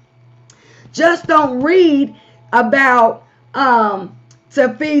 just don't read about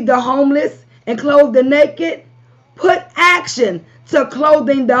to feed the homeless and clothe the naked. Put action to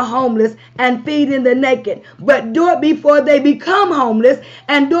clothing the homeless and feeding the naked. But do it before they become homeless,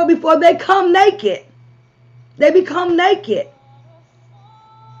 and do it before they come naked. They become naked.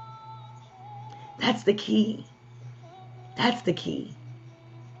 That's the key. That's the key.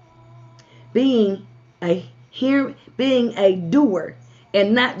 Being a doer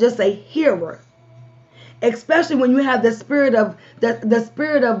and not just a hearer. Especially when you have the spirit of the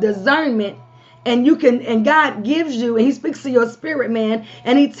spirit of discernment, and God gives you, and he speaks to your spirit, man,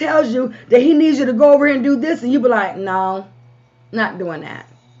 and he tells you that he needs you to go over here and do this, and you be like, no, not doing that,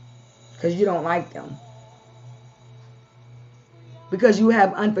 because you don't like them. Because you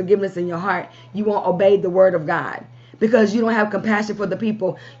have unforgiveness in your heart, you won't obey the word of God. Because you don't have compassion for the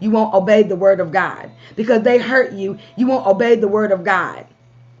people, you won't obey the word of God. Because they hurt you, you won't obey the word of God.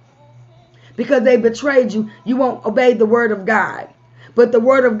 Because they betrayed you, you won't obey the word of God. But the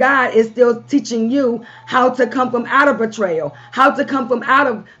word of God is still teaching you how to come from out of betrayal, how to come from out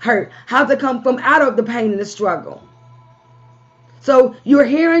of hurt, how to come from out of the pain and the struggle. So you're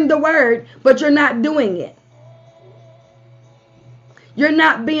hearing the word, but you're not doing it. You're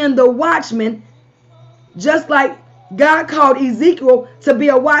not being the watchman. Just like God called Ezekiel to be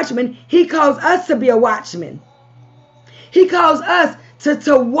a watchman, he calls us to be a watchman. He calls us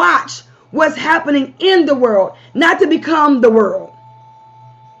to watch what's happening in the world, not to become the world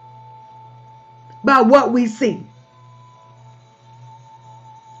by what we see.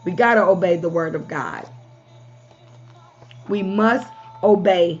 We got to obey the word of God. We must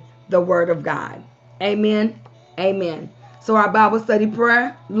obey the word of God. Amen. Amen. So our Bible study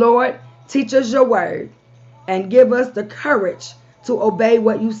prayer: Lord, teach us your word and give us the courage to obey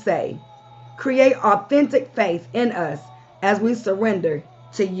what you say. Create authentic faith in us as we surrender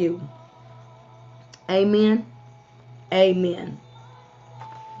to you. Amen. Amen.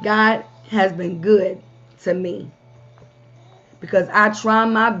 God has been good to me because I try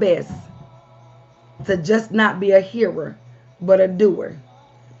my best to just not be a hearer, but a doer.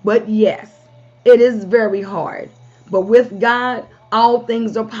 But yes, it is very hard. But with God, all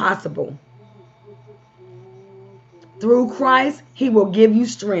things are possible. Through Christ, he will give you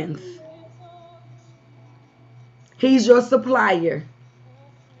strength. He's your supplier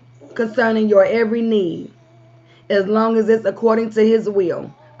concerning your every need, as long as it's according to his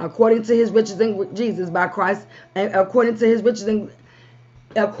will, according to his riches in Jesus by Christ, and according to his riches in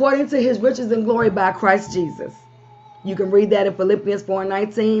glory by Christ Jesus. You can read that in Philippians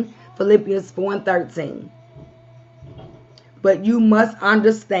 4:19, Philippians 4:13. But you must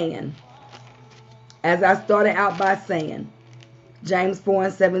understand, as I started out by saying, James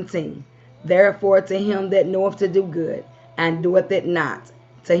 4:17, therefore to him that knoweth to do good and doeth it not,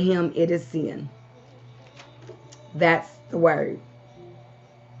 to him it is sin. That's the word.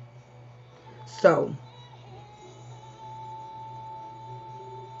 So,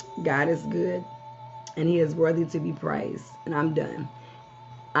 God is good and he is worthy to be praised. And I'm done.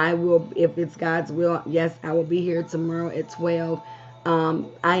 I will, if it's God's will, yes, I will be here tomorrow at 12.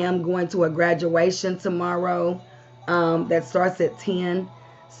 I am going to a graduation tomorrow that starts at 10.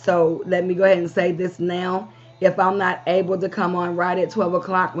 So let me go ahead and say this now. If I'm not able to come on right at 12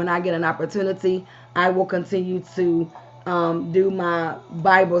 o'clock when I get an opportunity, I will continue to do my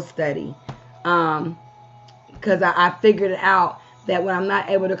Bible study. Because I figured out that when I'm not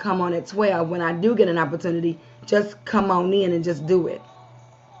able to come on at 12, when I do get an opportunity, just come on in and just do it.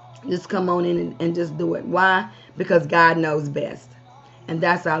 Just come on in and just do it. Why? Because God knows best. And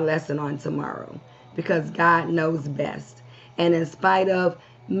that's our lesson on tomorrow. Because God knows best. And in spite of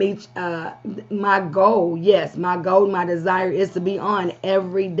me, my goal, my desire is to be on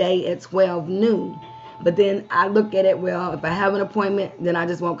every day at 12 noon. But then I look at it, well, if I have an appointment, then I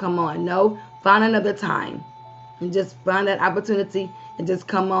just won't come on. No, find another time. And just find that opportunity and just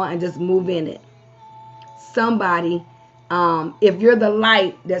come on and just move in it. Somebody, if you're the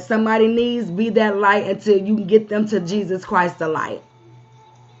light that somebody needs, be that light until you can get them to Jesus Christ the light.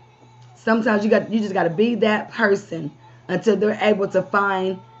 Sometimes you just got to be that person until they're able to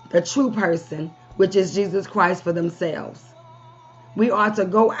find the true person, which is Jesus Christ, for themselves. We are to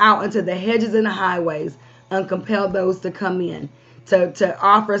go out into the hedges and the highways and compel those to come in, to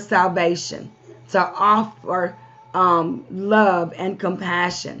offer salvation, to offer love and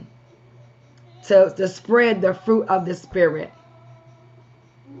compassion, to spread the fruit of the Spirit.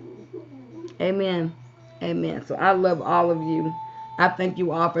 Amen. Amen. So I love all of you. I thank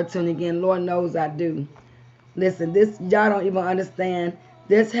you all for tuning in. Lord knows I do. Listen, this, y'all don't even understand.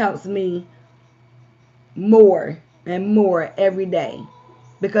 This helps me more and more every day,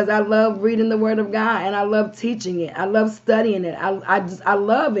 because I love reading the Word of God, and I love teaching it. I love studying it. I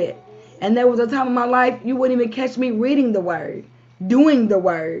love it. And there was a time in my life you wouldn't even catch me reading the Word, doing the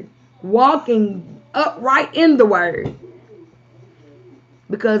Word, walking upright in the Word.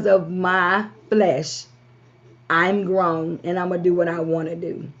 Because of my flesh, I'm grown and I'm going to do what I want to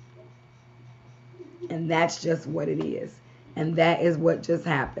do. And that's just what it is. And that is what just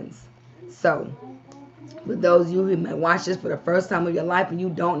happens. So, for those of you who may watch this for the first time of your life and you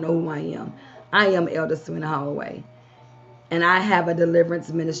don't know who I am Elder Serena Holloway. And I have a deliverance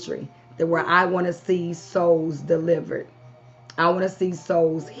ministry that where I want to see souls delivered. I want to see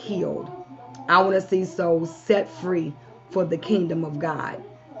souls healed. I want to see souls set free for the kingdom of God.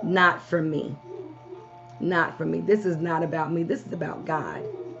 Not for me. Not for me. This is not about me. This is about God.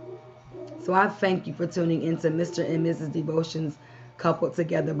 So I thank you for tuning into Mr. and Mrs. Devotion's Coupled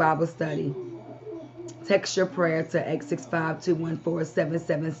Together Bible Study. Text your prayer to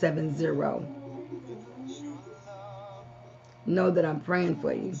 865-214-7770. Know that I'm praying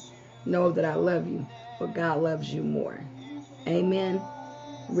for you. Know that I love you, but God loves you more. Amen.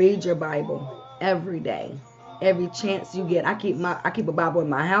 Read your Bible every day. Every chance you get. I keep a Bible in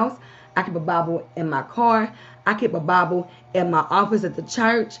my house. I keep a Bible in my car. I keep a Bible in my office at the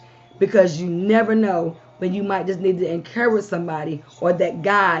church, because you never know when you might just need to encourage somebody, or that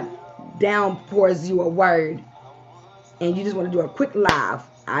God downpours you a word and you just want to do a quick live.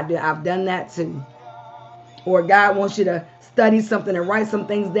 I've done that too. Or God wants you to study something and write some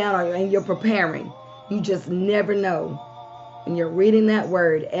things down, and you're preparing. You just never know. And you're reading that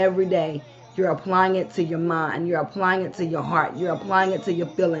word every day. You're applying it to your mind. You're applying it to your heart. You're applying it to your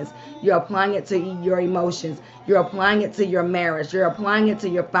feelings. You're applying it to your emotions. You're applying it to your marriage. You're applying it to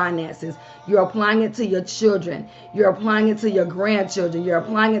your finances. You're applying it to your children. You're applying it to your grandchildren. You're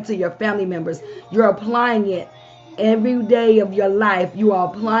applying it to your family members. You're applying it every day of your life. You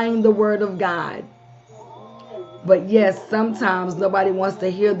are applying the word of God. But yes, sometimes nobody wants to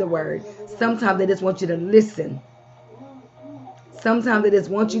hear the word. Sometimes they just want you to listen. Sometimes they just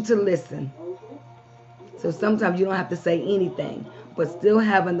want you to listen. So sometimes you don't have to say anything, but still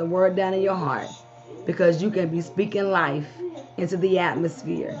having the word down in your heart, because you can be speaking life into the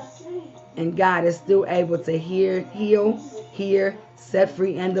atmosphere. And God is still able to heal, set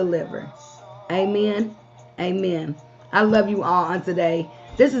free, and deliver. Amen. Amen. I love you all on today.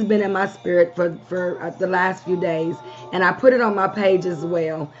 This has been in my spirit for the last few days. And I put it on my page as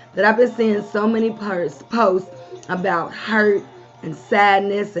well, that I've been seeing so many posts about hurt and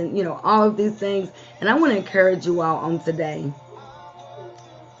sadness and, all of these things. And I want to encourage you all on today.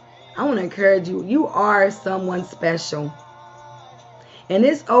 I want to encourage you. You are someone special. And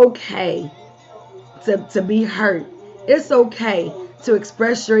it's okay to be hurt. It's okay to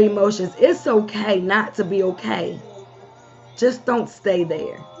express your emotions. It's okay not to be okay. Just don't stay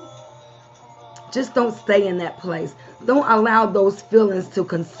there. Just don't stay in that place. Don't allow those feelings to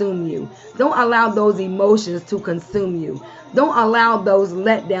consume you. Don't allow those emotions to consume you. Don't allow those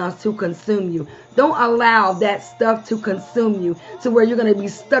letdowns to consume you. Don't allow that stuff to consume you to where you're going to be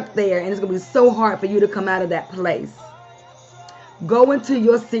stuck there and it's going to be so hard for you to come out of that place. Go into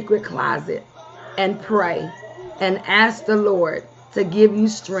your secret closet and pray and ask the Lord to give you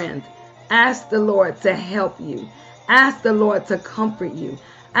strength. Ask the Lord to help you. Ask the Lord to comfort you.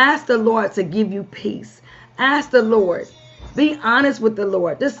 Ask the Lord to give you peace. Ask the Lord. Be honest with the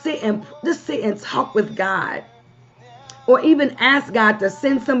Lord. Just sit and talk with God. Or even ask God to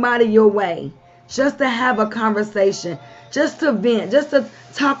send somebody your way. Just to have a conversation. Just to vent. Just to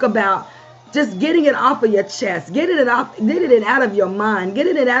talk about just getting it off of your chest. Getting it out of your mind.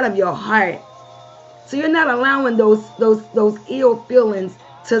 Getting it out of your heart. So you're not allowing those ill feelings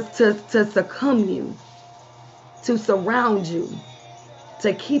to succumb you. To surround you.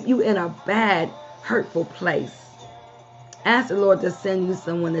 To keep you in a bad, hurtful place. Ask the Lord to send you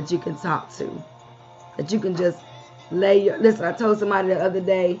someone that you can talk to. That you can just listen, I told somebody the other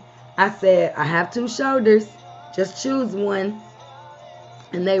day, I said, I have two shoulders. Just choose one.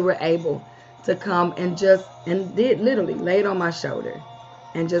 And they were able to come and did literally lay it on my shoulder.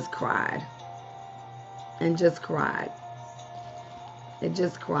 and just cried. And just cried. It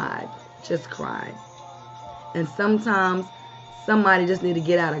just cried. Just cried. And sometimes somebody just need to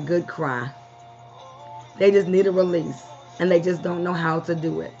get out a good cry. They just need a release. And they just don't know how to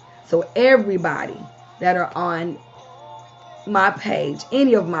do it. So everybody that are on my page,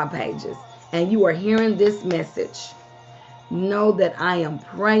 any of my pages, and you are hearing this message, know that I am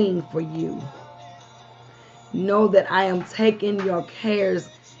praying for you. Know that I am taking your cares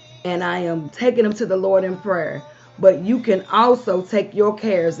and I am taking them to the Lord in prayer. But you can also take your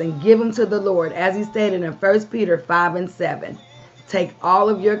cares and give them to the Lord, as he stated in 1 Peter 5:7. Take all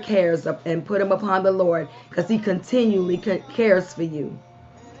of your cares up and put them upon the Lord, because he continually cares for you.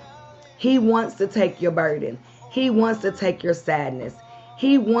 He wants to take your burden. He wants to take your sadness.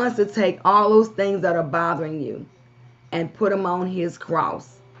 He wants to take all those things that are bothering you and put them on his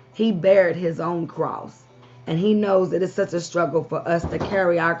cross. He bared his own cross. And he knows that it's such a struggle for us to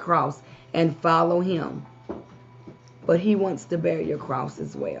carry our cross and follow him. But he wants to bear your cross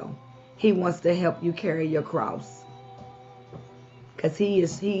as well. He wants to help you carry your cross. Because he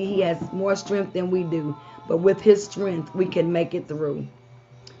has more strength than we do. But with his strength, we can make it through.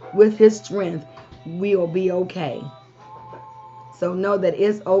 With his strength, we'll be okay. So know that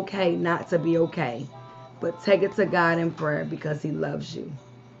it's okay not to be okay. But take it to God in prayer, because he loves you.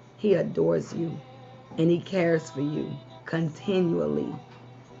 He adores you. And he cares for you continually.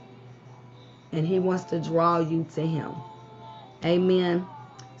 And he wants to draw you to him. Amen.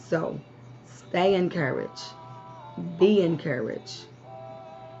 So stay encouraged. Be encouraged.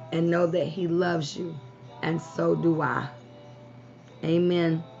 And know that he loves you. And so do I.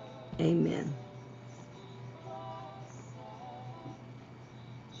 Amen. Amen.